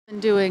Been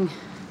doing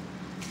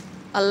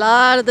a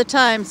lot of the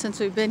time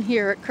since we've been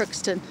here at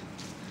Crookston.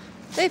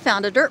 They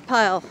found a dirt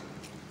pile.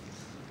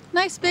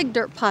 Nice big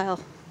dirt pile.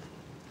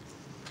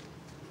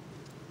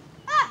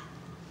 Ah!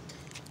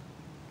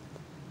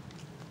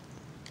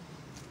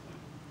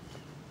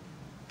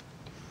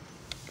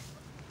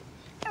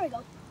 There we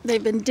go.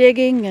 They've been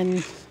digging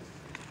and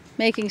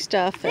making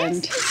stuff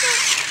and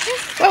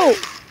whoa!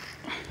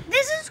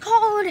 This is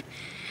called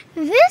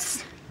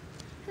this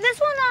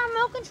one that I'm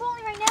remote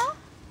controlling right now.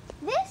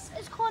 This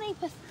is called a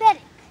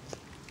pathetic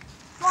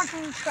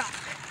launching truck.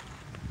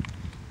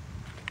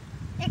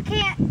 It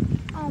can't.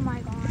 Oh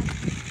my god.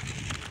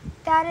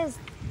 This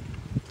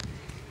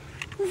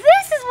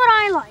is what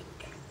I like.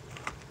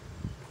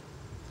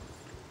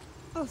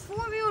 A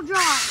four-wheel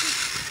drive.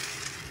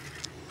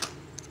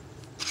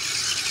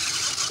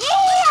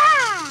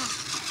 Yeah!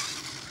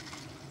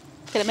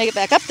 Can it make it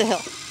back up the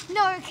hill?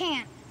 No, it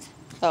can't.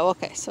 Oh,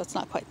 okay, so it's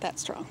not quite that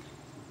strong.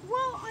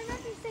 Well, I'm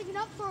actually saving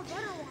up for a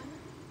better one.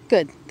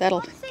 Good,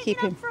 that'll I'm saving keep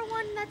him up for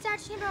one that's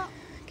actually about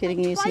getting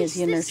like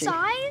using his twice this energy,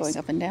 size, going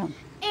up and down.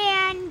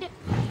 and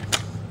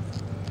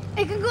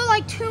it can go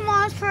like 2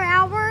 miles per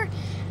hour,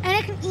 and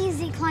it can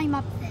easily climb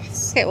up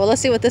this. Okay, well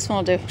let's see what this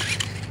one will do.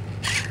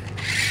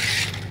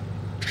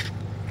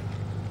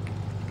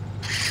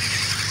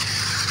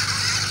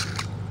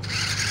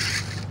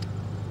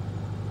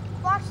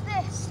 Watch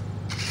this.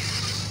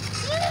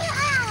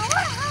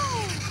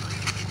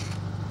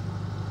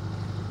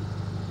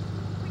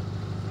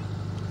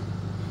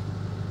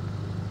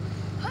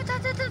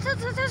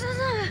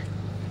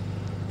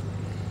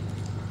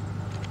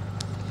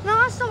 Now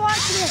let's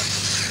watch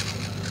this.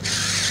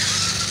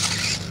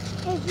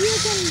 If you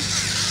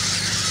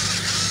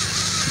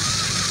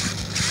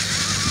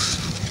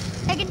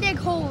can, I can dig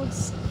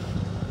holes.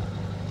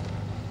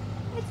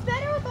 It's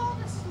better with all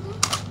the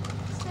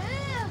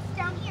stuff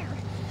down here.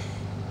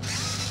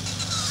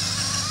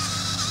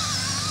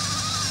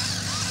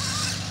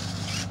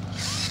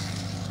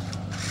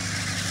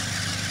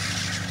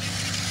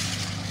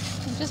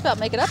 You just about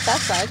make it up that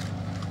side.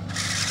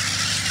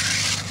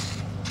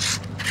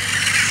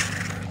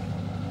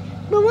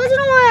 But once in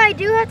a while I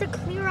do have to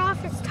clear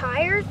off its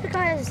tires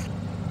because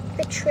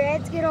the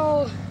treads get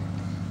all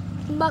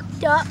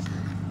mucked up.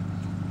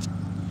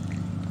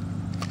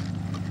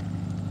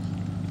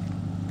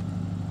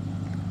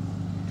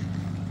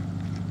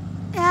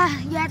 Yeah,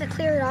 you have to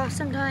clear it off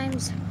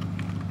sometimes.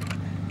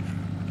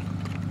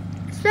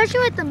 Especially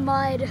with the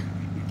mud.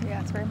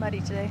 Yeah, it's very muddy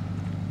today.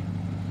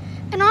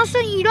 And also,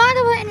 you don't have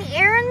to put any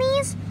air in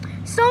these.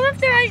 Some, if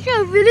they're actually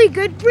a really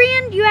good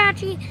brand, you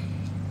actually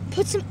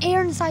put some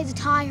air inside the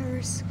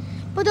tires.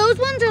 But those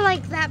ones are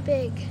like that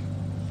big.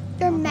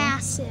 They're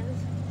massive.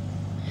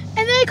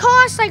 And they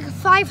cost like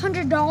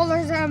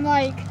 $500, and I'm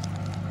like,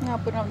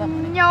 Nope, we don't have that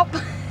money. nope.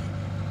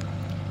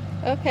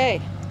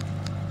 Okay.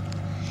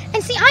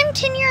 And see, I'm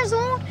 10 years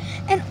old,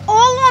 and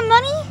all my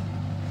money,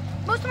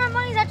 most of my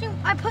money is actually,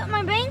 I put in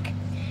my bank,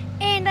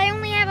 and I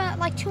only have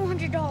like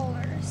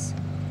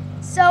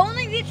 $200. So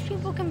only rich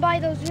people can buy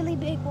those really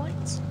big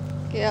ones.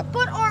 Yep.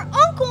 But our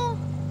uncle,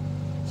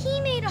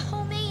 he made a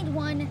homemade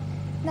one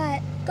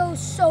that goes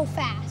so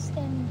fast,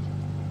 and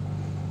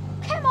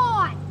come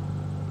on!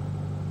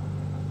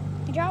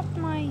 I dropped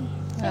my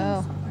things.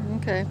 Oh,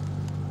 okay.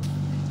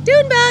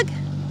 Dunebug!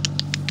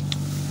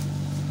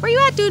 Where you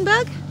at,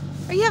 Dunebug?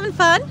 Are you having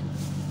fun?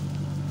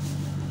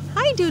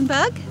 Hi,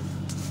 Dunebug.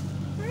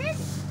 Where is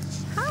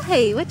he?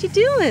 Hi, what you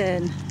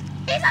doing?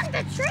 He's on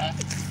the tree!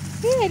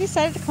 Yeah, I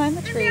decided to climb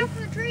the Let me tree. out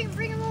from the tree and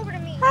bring him over to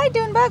me. Hi,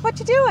 Dunebug, what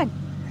you doing?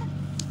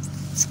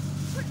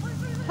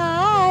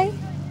 Hi.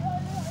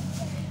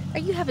 Are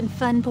you having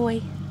fun,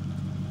 boy?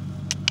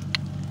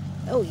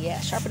 Oh yeah,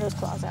 sharpen those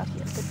claws out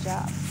here. Good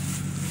job.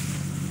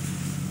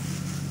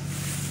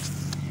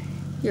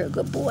 You're a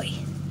good boy.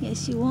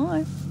 Yes, you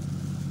are.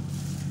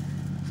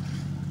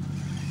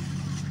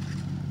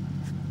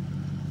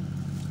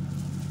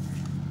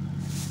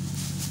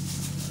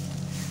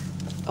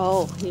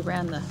 Oh, he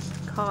ran the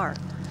car.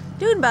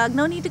 Dunebug,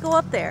 no need to go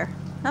up there.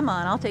 Come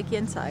on, I'll take you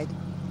inside.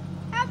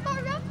 How far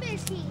up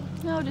is he?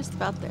 No, just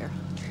about there.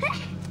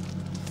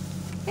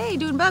 Hey,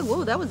 Dunebug.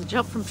 Whoa, that was a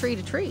jump from tree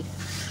to tree.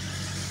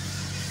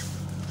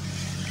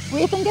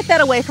 We can get that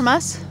away from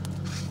us.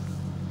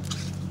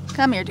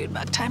 Come here,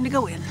 Dunebug. Time to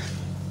go in.